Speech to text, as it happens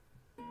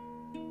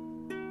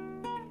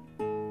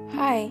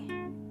Hi,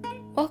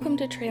 welcome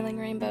to Trailing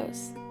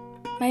Rainbows.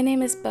 My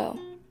name is Bo.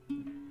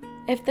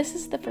 If this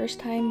is the first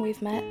time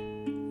we've met,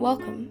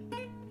 welcome.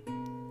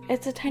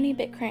 It's a tiny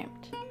bit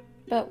cramped,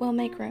 but we'll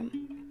make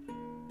room.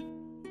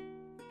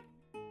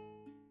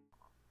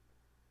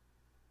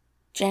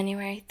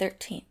 January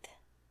 13th.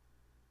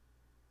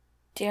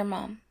 Dear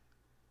Mom,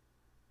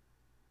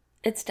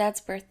 it's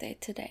Dad's birthday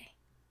today,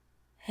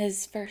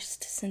 his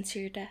first since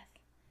your death,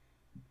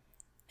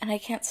 and I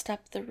can't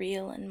stop the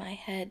reel in my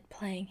head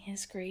playing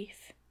his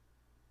grief.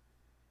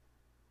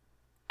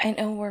 I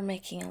know we're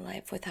making a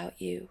life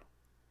without you.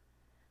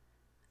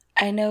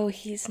 I know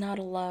he's not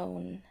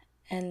alone,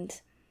 and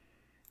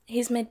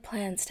he's made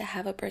plans to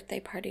have a birthday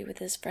party with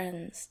his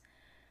friends.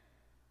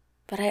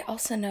 But I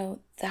also know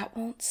that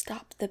won't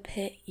stop the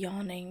pit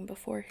yawning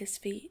before his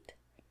feet.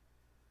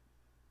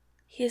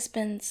 He has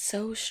been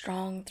so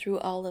strong through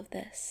all of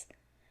this.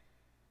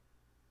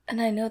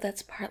 And I know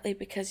that's partly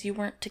because you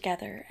weren't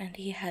together and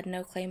he had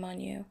no claim on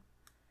you.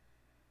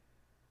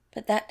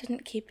 But that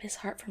didn't keep his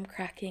heart from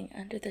cracking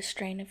under the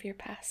strain of your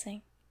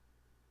passing.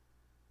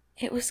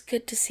 It was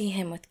good to see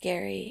him with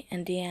Gary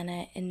and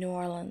Deanna in New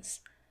Orleans,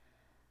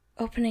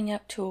 opening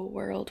up to a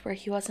world where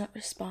he wasn't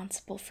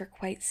responsible for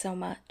quite so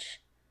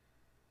much.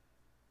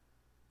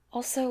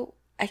 Also,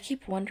 I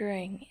keep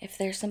wondering if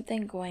there's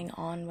something going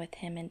on with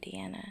him and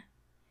Deanna.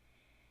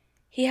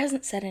 He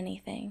hasn't said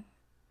anything,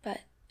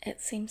 but it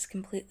seems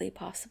completely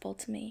possible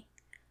to me.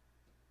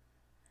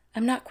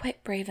 I'm not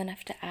quite brave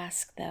enough to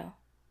ask, though.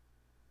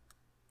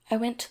 I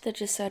went to the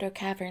DeSoto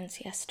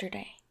Caverns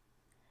yesterday.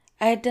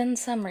 I had done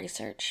some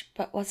research,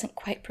 but wasn't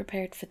quite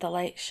prepared for the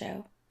light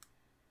show.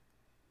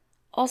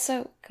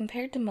 Also,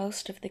 compared to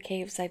most of the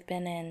caves I've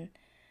been in,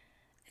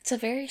 it's a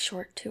very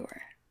short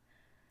tour.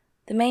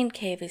 The main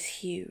cave is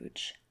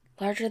huge,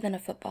 larger than a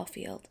football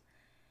field,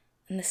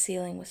 and the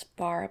ceiling was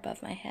far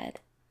above my head.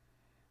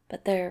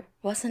 But there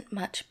wasn't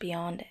much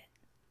beyond it.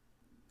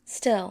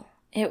 Still,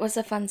 it was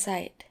a fun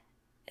sight.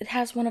 It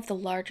has one of the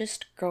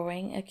largest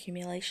growing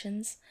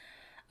accumulations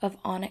of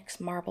onyx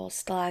marble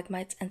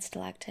stalagmites and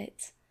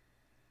stalactites.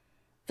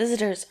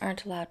 Visitors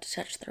aren't allowed to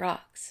touch the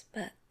rocks,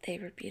 but they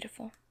were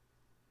beautiful.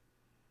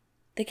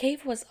 The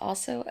cave was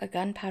also a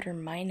gunpowder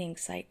mining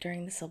site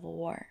during the Civil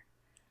War.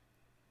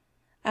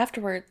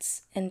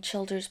 Afterwards, in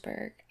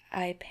Childersburg,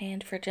 I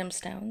panned for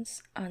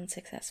gemstones,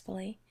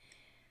 unsuccessfully,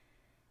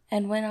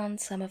 and went on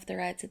some of the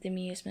rides at the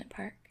amusement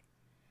park.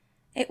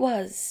 It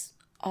was,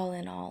 all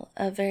in all,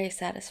 a very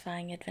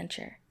satisfying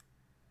adventure.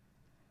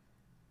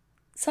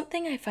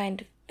 Something I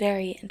find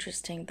very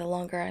interesting the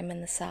longer I'm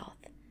in the South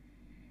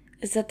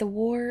is that the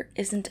war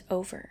isn't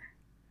over.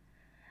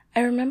 I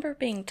remember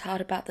being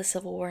taught about the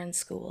Civil War in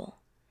school,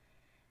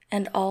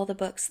 and all the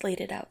books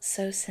laid it out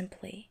so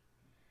simply.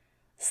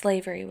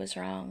 Slavery was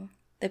wrong.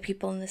 The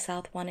people in the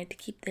South wanted to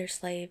keep their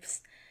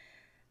slaves.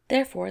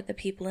 Therefore, the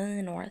people in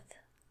the North,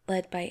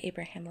 led by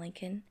Abraham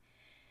Lincoln,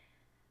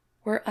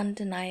 were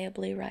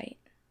undeniably right.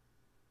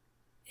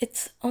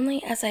 It's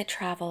only as I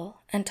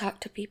travel and talk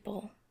to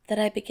people that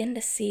I begin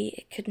to see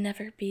it could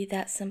never be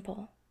that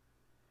simple.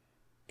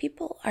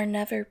 People are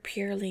never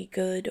purely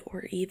good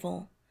or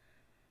evil.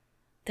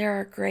 There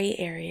are gray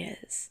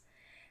areas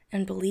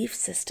and belief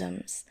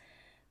systems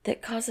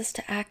that cause us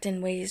to act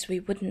in ways we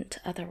wouldn't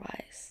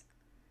otherwise.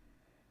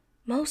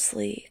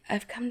 Mostly,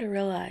 I've come to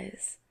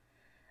realize,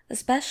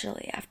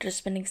 especially after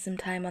spending some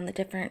time on the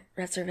different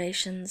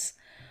reservations,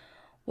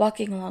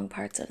 walking along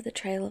parts of the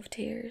Trail of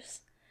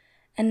Tears,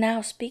 and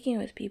now speaking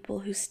with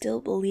people who still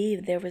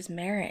believe there was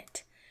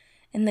merit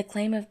in the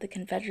claim of the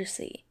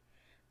Confederacy,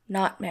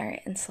 not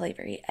merit in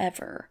slavery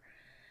ever,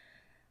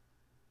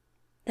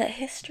 that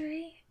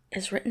history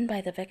is written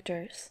by the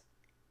victors.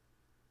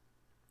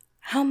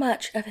 How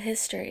much of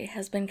history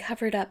has been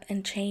covered up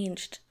and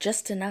changed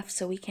just enough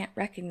so we can't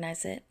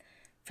recognize it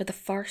for the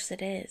farce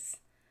it is?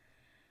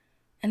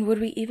 And would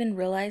we even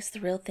realize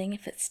the real thing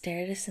if it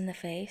stared us in the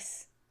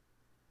face?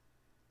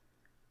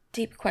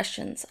 Deep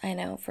questions, I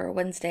know, for a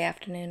Wednesday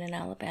afternoon in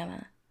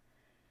Alabama.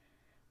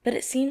 But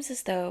it seems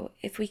as though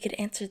if we could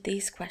answer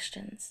these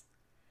questions,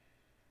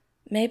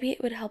 maybe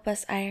it would help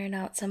us iron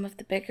out some of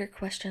the bigger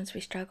questions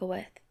we struggle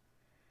with.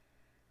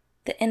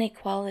 The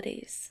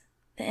inequalities,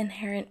 the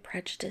inherent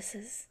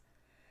prejudices,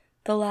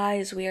 the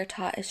lies we are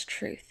taught as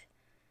truth,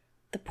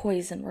 the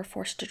poison we're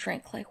forced to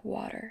drink like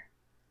water.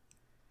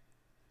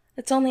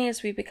 It's only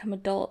as we become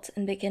adults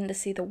and begin to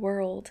see the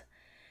world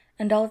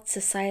and all its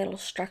societal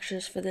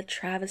structures for the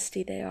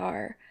travesty they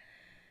are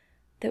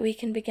that we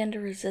can begin to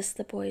resist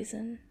the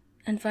poison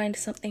and find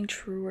something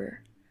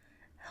truer,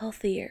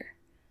 healthier,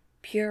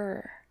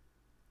 purer.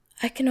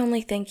 I can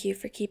only thank you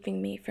for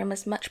keeping me from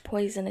as much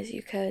poison as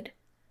you could,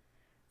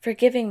 for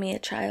giving me a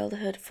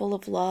childhood full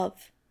of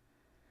love,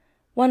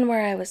 one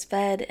where I was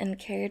fed and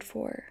cared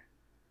for.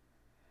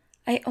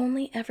 I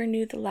only ever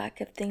knew the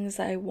lack of things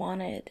I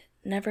wanted,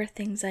 never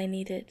things I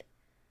needed.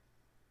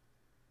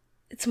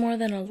 It's more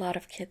than a lot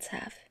of kids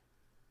have.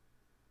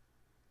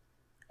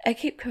 I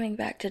keep coming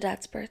back to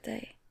Dad's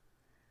birthday.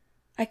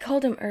 I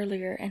called him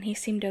earlier and he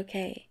seemed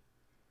okay.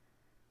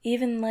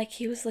 even like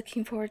he was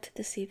looking forward to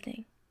this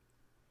evening.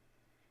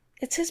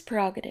 It's his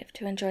prerogative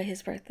to enjoy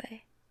his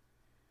birthday.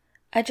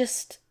 I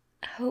just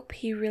hope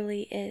he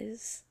really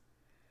is.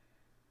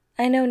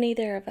 I know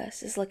neither of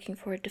us is looking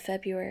forward to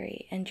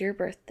February and your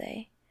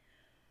birthday,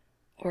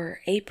 or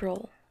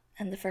April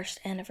and the first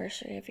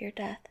anniversary of your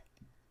death.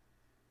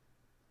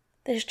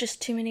 There's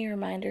just too many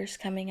reminders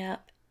coming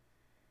up,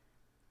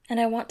 and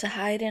I want to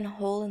hide in a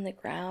hole in the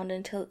ground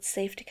until it's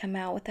safe to come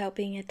out without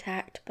being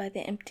attacked by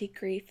the empty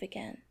grief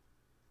again.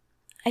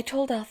 I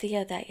told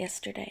Althea that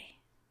yesterday,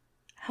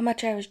 how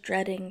much I was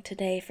dreading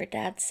today for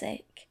Dad's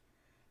sake,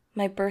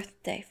 my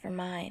birthday for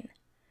mine,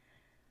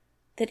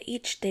 that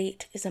each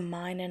date is a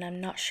mine and I'm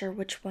not sure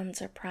which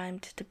ones are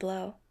primed to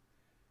blow.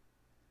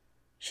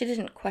 She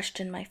didn't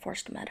question my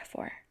forced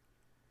metaphor.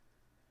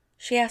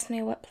 She asked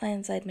me what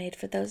plans I'd made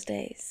for those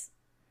days,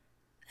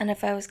 and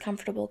if I was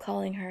comfortable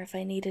calling her if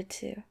I needed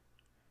to.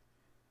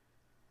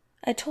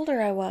 I told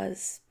her I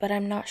was, but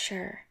I'm not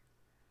sure.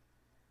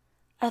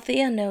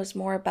 Althea knows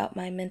more about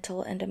my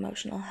mental and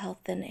emotional health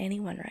than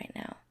anyone right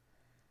now.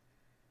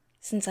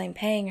 Since I'm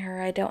paying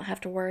her, I don't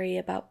have to worry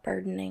about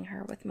burdening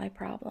her with my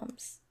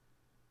problems.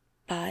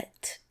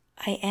 But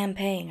I am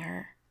paying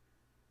her.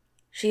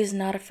 She is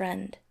not a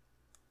friend.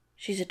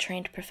 She's a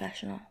trained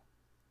professional.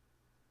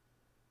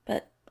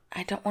 But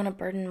I don't want to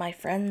burden my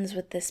friends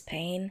with this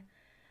pain.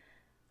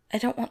 I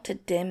don't want to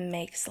dim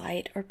Meg's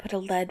light or put a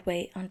lead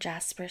weight on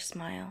Jasper's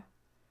smile.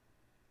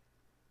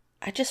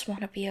 I just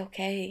want to be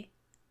okay.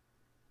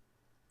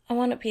 I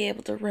want to be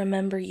able to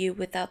remember you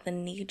without the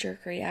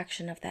knee-jerk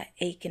reaction of that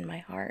ache in my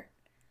heart.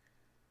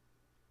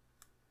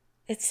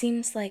 It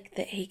seems like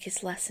the ache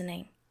is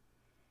lessening,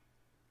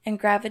 and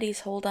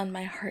gravity's hold on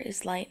my heart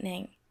is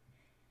lightening,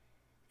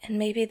 and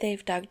maybe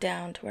they've dug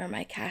down to where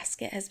my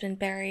casket has been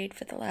buried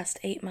for the last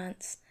 8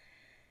 months,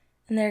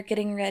 and they're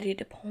getting ready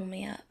to pull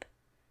me up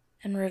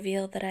and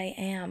reveal that I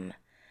am,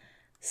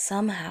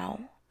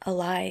 somehow,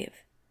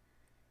 alive.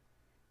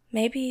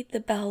 Maybe the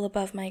bell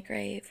above my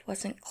grave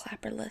wasn't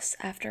clapperless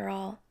after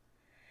all,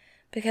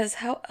 because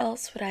how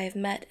else would I have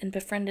met and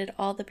befriended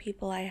all the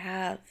people I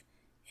have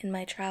in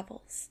my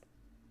travels?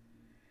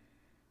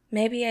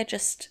 Maybe I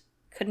just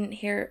couldn't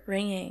hear it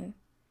ringing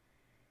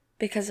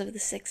because of the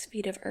 6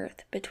 feet of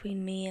earth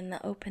between me and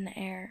the open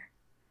air.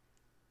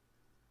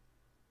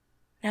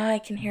 Now I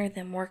can hear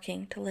them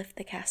working to lift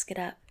the casket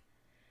up,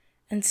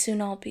 and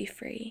soon I'll be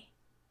free.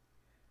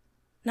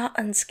 Not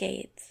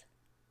unscathed,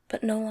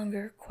 but no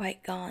longer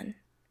quite gone.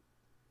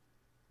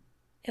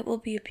 It will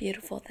be a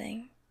beautiful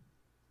thing.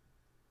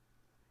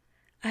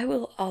 I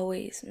will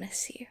always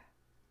miss you.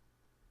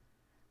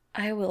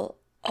 I will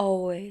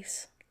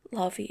always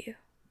love you.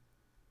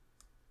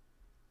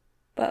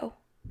 Bo.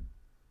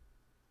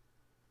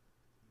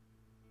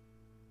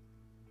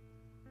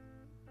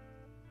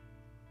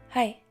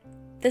 Hi,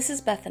 this is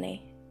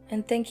Bethany,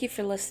 and thank you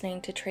for listening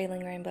to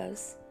Trailing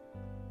Rainbows.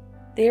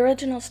 The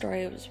original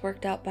story was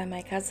worked out by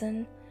my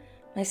cousin,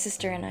 my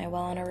sister, and I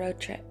while on a road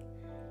trip,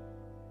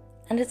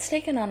 and it's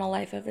taken on a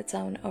life of its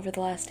own over the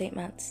last 8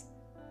 months.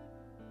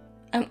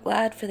 I'm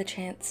glad for the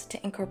chance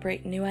to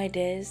incorporate new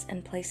ideas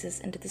and places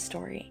into the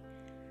story.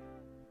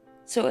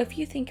 So if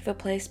you think of a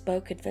place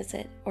Bo could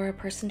visit or a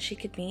person she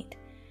could meet,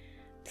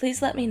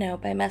 please let me know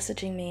by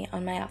messaging me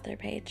on my author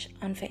page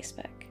on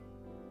Facebook.